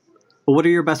 What are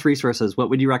your best resources? What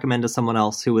would you recommend to someone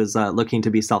else who is looking to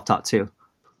be self-taught too?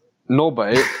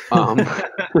 Nullbyte.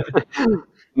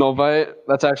 Nullbyte,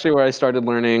 that's actually where I started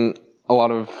learning a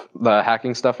lot of the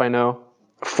hacking stuff I know.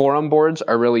 Forum boards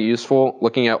are really useful,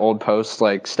 looking at old posts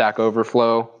like Stack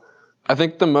Overflow. I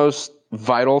think the most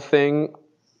vital thing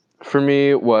for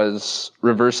me was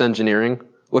reverse engineering,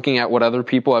 looking at what other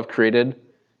people have created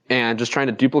and just trying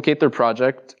to duplicate their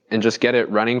project and just get it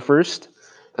running first,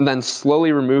 and then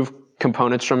slowly remove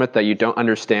components from it that you don't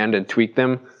understand and tweak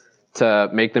them to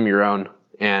make them your own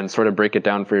and sort of break it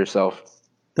down for yourself.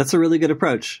 That's a really good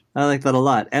approach. I like that a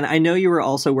lot. And I know you were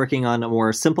also working on a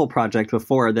more simple project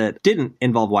before that didn't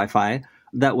involve Wi-Fi.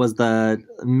 That was the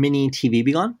mini TV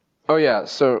Begon. Oh yeah,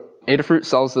 so Adafruit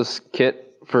sells this kit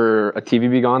for a TV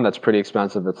Begon that's pretty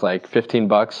expensive. It's like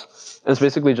 $15. And it's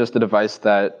basically just a device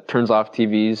that turns off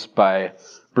TVs by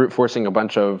brute forcing a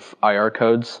bunch of IR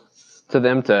codes to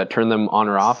them to turn them on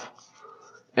or off.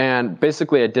 And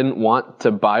basically I didn't want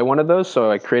to buy one of those,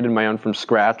 so I created my own from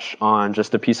scratch on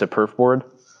just a piece of perf board.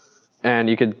 And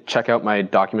you could check out my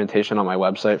documentation on my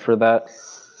website for that.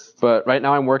 But right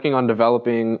now I'm working on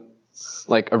developing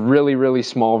like a really, really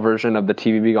small version of the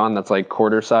TV Begon that's like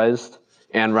quarter sized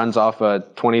and runs off a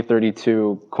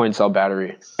 2032 coin cell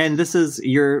battery. And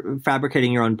you're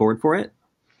fabricating your own board for it?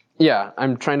 Yeah,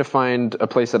 I'm trying to find a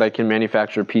place that I can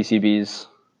manufacture PCBs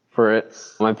for it.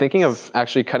 I'm thinking of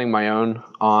actually cutting my own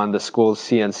on the school's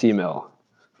CNC mill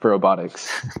for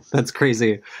robotics. That's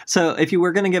crazy. So if you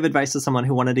were going to give advice to someone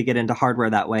who wanted to get into hardware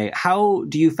that way, how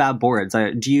do you fab boards?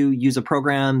 Do you use a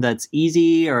program that's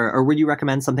easy, or would you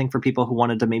recommend something for people who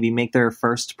wanted to maybe make their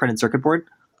first printed circuit board?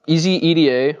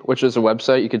 EasyEDA, which is a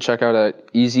website you could check out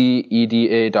at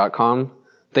easyeda.com.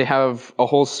 They have a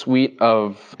whole suite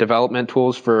of development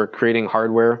tools for creating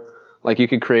hardware. Like you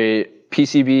could create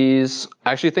PCBs.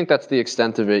 I actually think that's the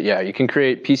extent of it. Yeah, you can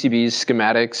create PCBs,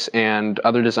 schematics, and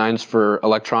other designs for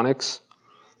electronics.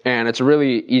 And it's a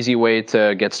really easy way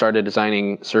to get started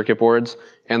designing circuit boards.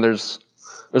 And there's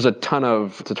a ton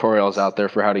of tutorials out there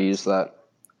for how to use that.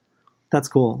 That's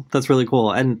cool. That's really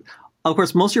cool. And of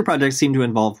course, most of your projects seem to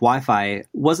involve Wi-Fi.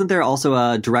 Wasn't there also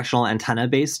a directional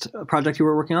antenna-based project you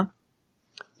were working on?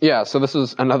 Yeah, so this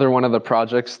is another one of the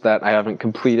projects that I haven't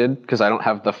completed because I don't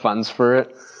have the funds for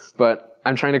it. But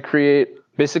I'm trying to create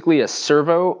basically a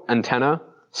servo antenna.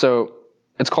 So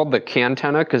it's called the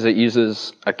CANtenna because it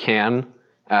uses a CAN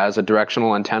as a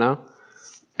directional antenna.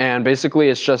 And basically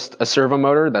it's just a servo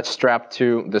motor that's strapped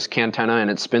to this CANtenna and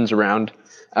it spins around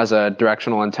as a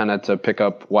directional antenna to pick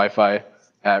up Wi-Fi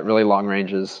at really long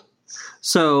ranges.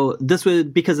 So this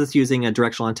would, because it's using a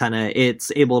directional antenna,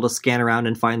 it's able to scan around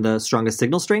and find the strongest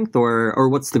signal strength, or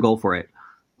what's the goal for it?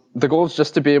 The goal is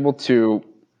just to be able to,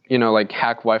 like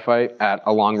hack Wi-Fi at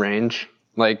a long range.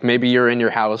 Like maybe you're in your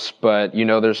house, but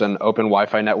there's an open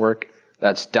Wi-Fi network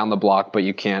that's down the block, but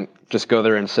you can't just go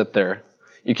there and sit there.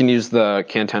 You can use the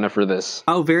Cantenna for this.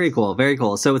 Oh, very cool. Very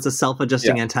cool. So it's a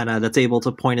self-adjusting antenna that's able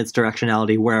to point its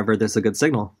directionality wherever there's a good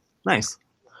signal. Nice.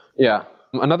 Yeah.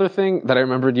 Another thing that I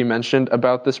remembered you mentioned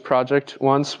about this project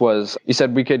once was you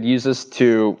said we could use this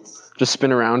to just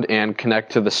spin around and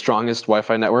connect to the strongest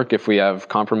Wi-Fi network if we have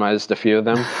compromised a few of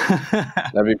them.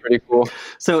 That'd be pretty cool.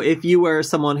 So if you were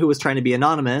someone who was trying to be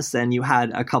anonymous and you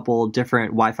had a couple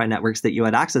different Wi-Fi networks that you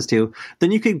had access to,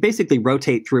 then you could basically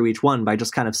rotate through each one by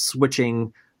just kind of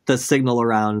switching the signal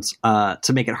around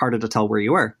to make it harder to tell where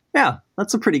you were. Yeah,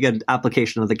 that's a pretty good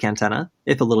application of the Cantenna,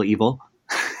 if a little evil.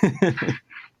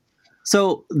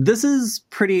 So this is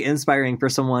pretty inspiring for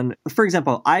someone. For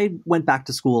example, I went back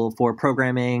to school for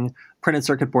programming, printed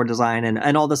circuit board design,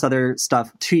 and all this other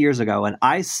stuff 2 years ago. And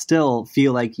I still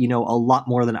feel like you know a lot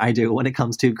more than I do when it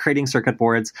comes to creating circuit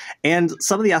boards and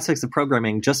some of the aspects of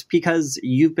programming, just because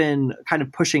you've been kind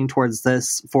of pushing towards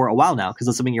this for a while now, because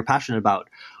it's something you're passionate about.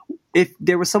 If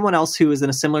there was someone else who is in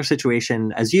a similar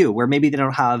situation as you, where maybe they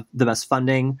don't have the best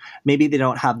funding, maybe they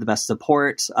don't have the best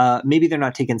support, maybe they're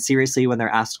not taken seriously when they're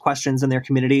asked questions in their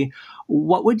community,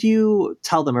 what would you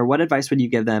tell them, or what advice would you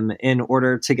give them in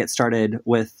order to get started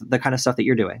with the kind of stuff that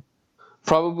you're doing?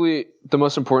 Probably the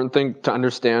most important thing to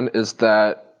understand is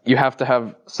that you have to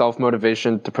have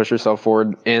self-motivation to push yourself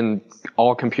forward in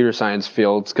all computer science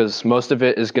fields, because most of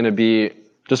it is going to be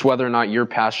just whether or not you're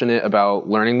passionate about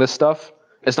learning this stuff.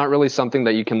 It's not really something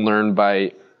that you can learn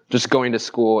by just going to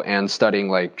school and studying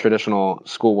like traditional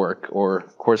schoolwork or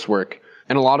coursework.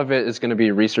 And a lot of it is going to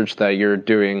be research that you're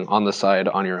doing on the side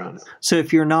on your own. So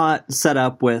if you're not set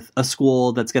up with a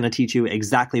school that's going to teach you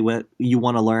exactly what you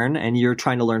want to learn, and you're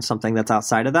trying to learn something that's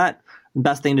outside of that, the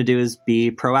best thing to do is be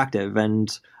proactive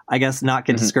and I guess not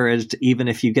get discouraged even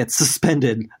if you get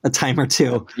suspended a time or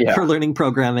two for learning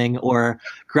programming or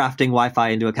grafting Wi-Fi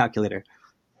into a calculator.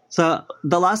 So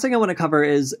the last thing I want to cover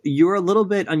is you're a little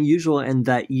bit unusual in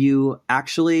that you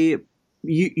actually,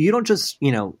 you don't just,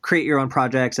 create your own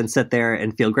projects and sit there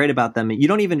and feel great about them. You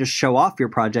don't even just show off your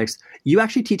projects. You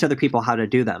actually teach other people how to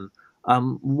do them.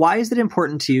 Why is it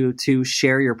important to you to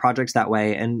share your projects that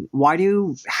way? And why do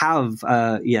you have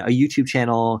a YouTube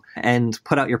channel and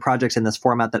put out your projects in this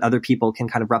format that other people can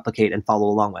kind of replicate and follow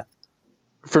along with?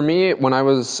 For me, when I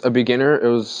was a beginner, it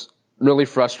was really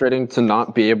frustrating to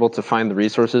not be able to find the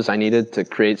resources I needed to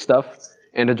create stuff,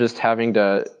 and to just having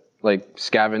to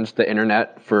scavenge the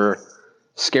internet for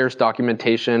scarce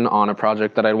documentation on a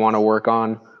project that I'd want to work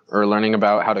on or learning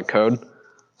about how to code.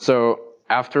 So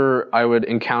after I would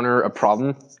encounter a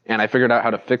problem and I figured out how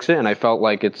to fix it and I felt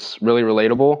like it's really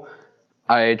relatable,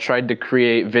 I tried to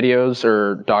create videos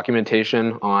or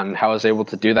documentation on how I was able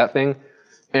to do that thing.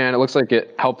 And it looks like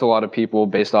it helped a lot of people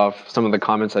based off some of the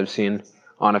comments I've seen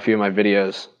on a few of my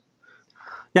videos.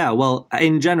 Yeah, well,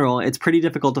 in general, it's pretty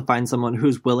difficult to find someone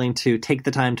who's willing to take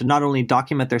the time to not only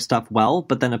document their stuff well,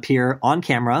 but then appear on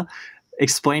camera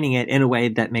explaining it in a way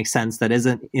that makes sense, that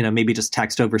isn't, maybe just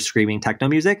text over screaming techno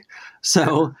music.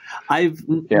 So I've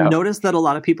noticed that a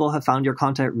lot of people have found your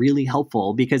content really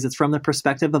helpful because it's from the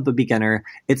perspective of a beginner.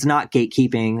 It's not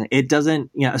gatekeeping. It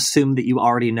doesn't assume that you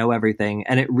already know everything.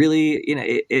 And it really,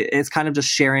 it's kind of just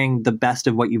sharing the best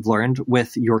of what you've learned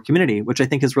with your community, which I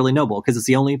think is really noble because it's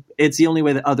the only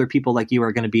way that other people like you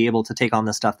are going to be able to take on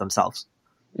this stuff themselves.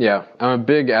 Yeah, I'm a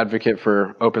big advocate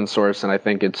for open source, and I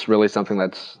think it's really something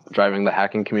that's driving the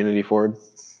hacking community forward.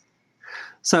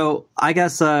 So I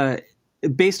guess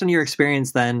based on your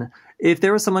experience then, if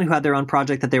there was someone who had their own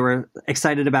project that they were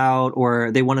excited about or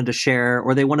they wanted to share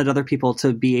or they wanted other people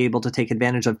to be able to take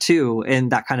advantage of too in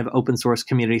that kind of open source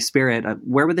community spirit,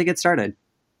 where would they get started?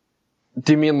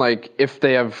 Do you mean if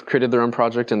they have created their own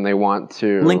project and they want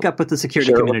to link up with the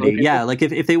security community? Yeah,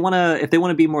 if they want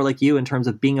to be more like you in terms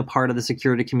of being a part of the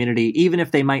security community, even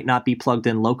if they might not be plugged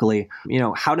in locally,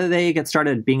 how do they get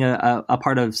started being a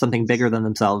part of something bigger than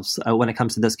themselves when it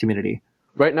comes to this community?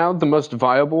 Right now, the most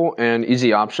viable and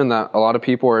easy option that a lot of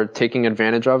people are taking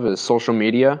advantage of is social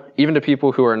media, even to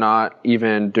people who are not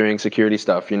even doing security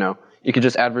stuff. You could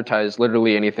just advertise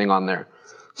literally anything on there.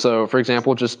 So, for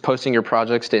example, just posting your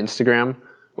projects to Instagram,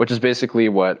 which is basically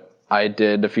what I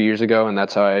did a few years ago, and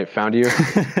that's how I found you.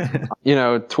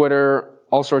 Twitter,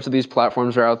 all sorts of these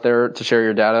platforms are out there to share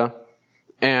your data.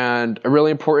 And a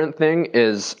really important thing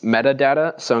is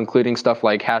metadata, so including stuff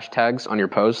like hashtags on your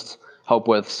posts, help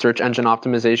with search engine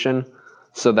optimization.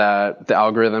 so that the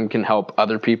algorithm can help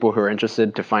other people who are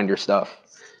interested to find your stuff.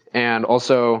 And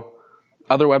also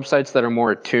other websites that are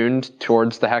more tuned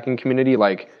towards the hacking community,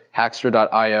 like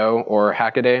Hackster.io or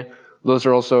Hackaday, those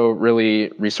are also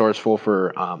really resourceful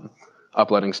for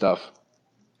uploading stuff.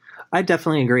 I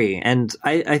definitely agree. And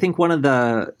I think one of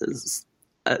the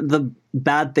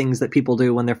bad things that people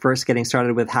do when they're first getting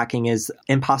started with hacking is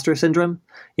imposter syndrome.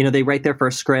 They write their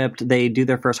first script, they do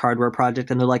their first hardware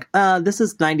project, and they're like, this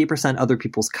is 90% other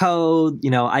people's code.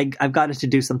 I've got it to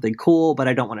do something cool, but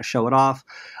I don't want to show it off.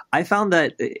 I found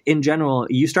that in general,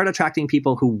 you start attracting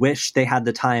people who wish they had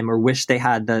the time or wish they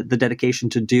had the dedication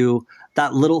to do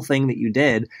that little thing that you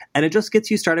did. And it just gets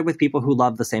you started with people who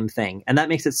love the same thing. And that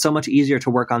makes it so much easier to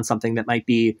work on something that might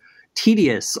be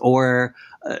tedious or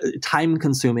time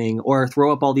consuming or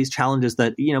throw up all these challenges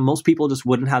that, most people just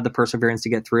wouldn't have the perseverance to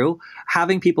get through.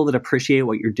 Having people that appreciate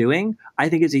what you're doing, I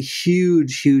think is a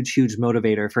huge, huge, huge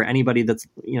motivator for anybody that's,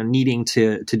 needing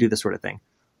to do this sort of thing.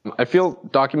 I feel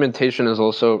documentation is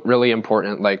also really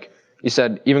important. Like you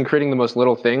said, even creating the most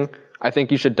little thing, I think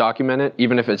you should document it,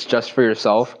 even if it's just for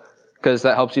yourself, because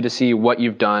that helps you to see what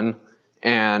you've done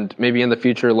and maybe in the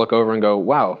future look over and go,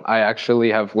 wow, I actually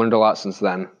have learned a lot since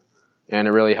then. And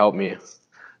it really helped me.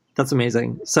 That's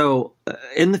amazing. So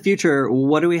in the future,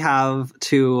 what do we have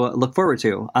to look forward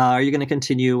to? Are you going to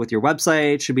continue with your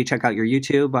website? Should we check out your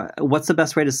YouTube? What's the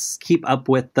best way to keep up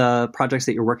with the projects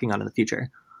that you're working on in the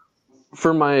future?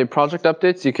 For my project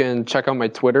updates, you can check out my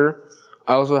Twitter.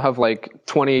 I also have like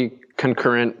 20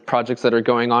 concurrent projects that are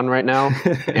going on right now,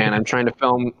 and I'm trying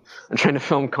to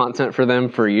film content for them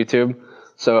for YouTube.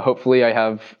 So hopefully I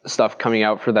have stuff coming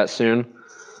out for that soon.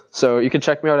 So you can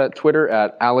check me out at Twitter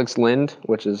at Alex Lynd,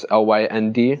 which is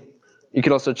Lynd. You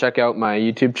could also check out my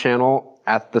YouTube channel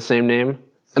at the same name.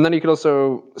 And then you could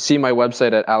also see my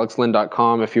website at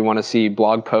alexlynd.com if you want to see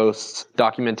blog posts,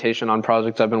 documentation on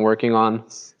projects I've been working on,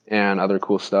 and other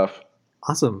cool stuff.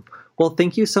 Awesome. Well,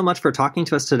 thank you so much for talking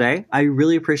to us today. I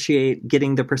really appreciate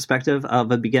getting the perspective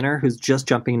of a beginner who's just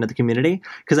jumping into the community,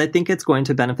 because I think it's going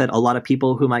to benefit a lot of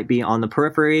people who might be on the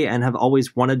periphery and have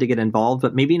always wanted to get involved,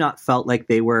 but maybe not felt like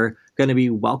they were going to be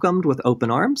welcomed with open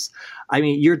arms. I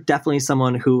mean, you're definitely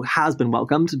someone who has been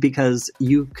welcomed because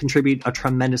you contribute a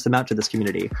tremendous amount to this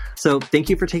community. So thank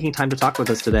you for taking time to talk with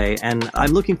us today. And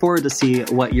I'm looking forward to see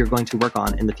what you're going to work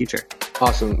on in the future.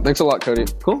 Awesome. Thanks a lot, Cody.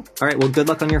 Cool. All right. Well, good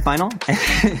luck on your final.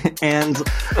 And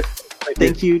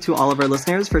thank you to all of our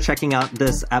listeners for checking out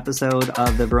this episode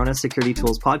of the Varonis Security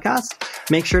Tools podcast.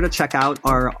 Make sure to check out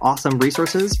our awesome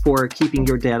resources for keeping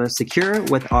your data secure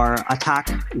with our attack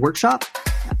workshop.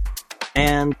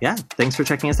 And yeah, thanks for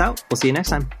checking us out. We'll see you next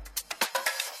time.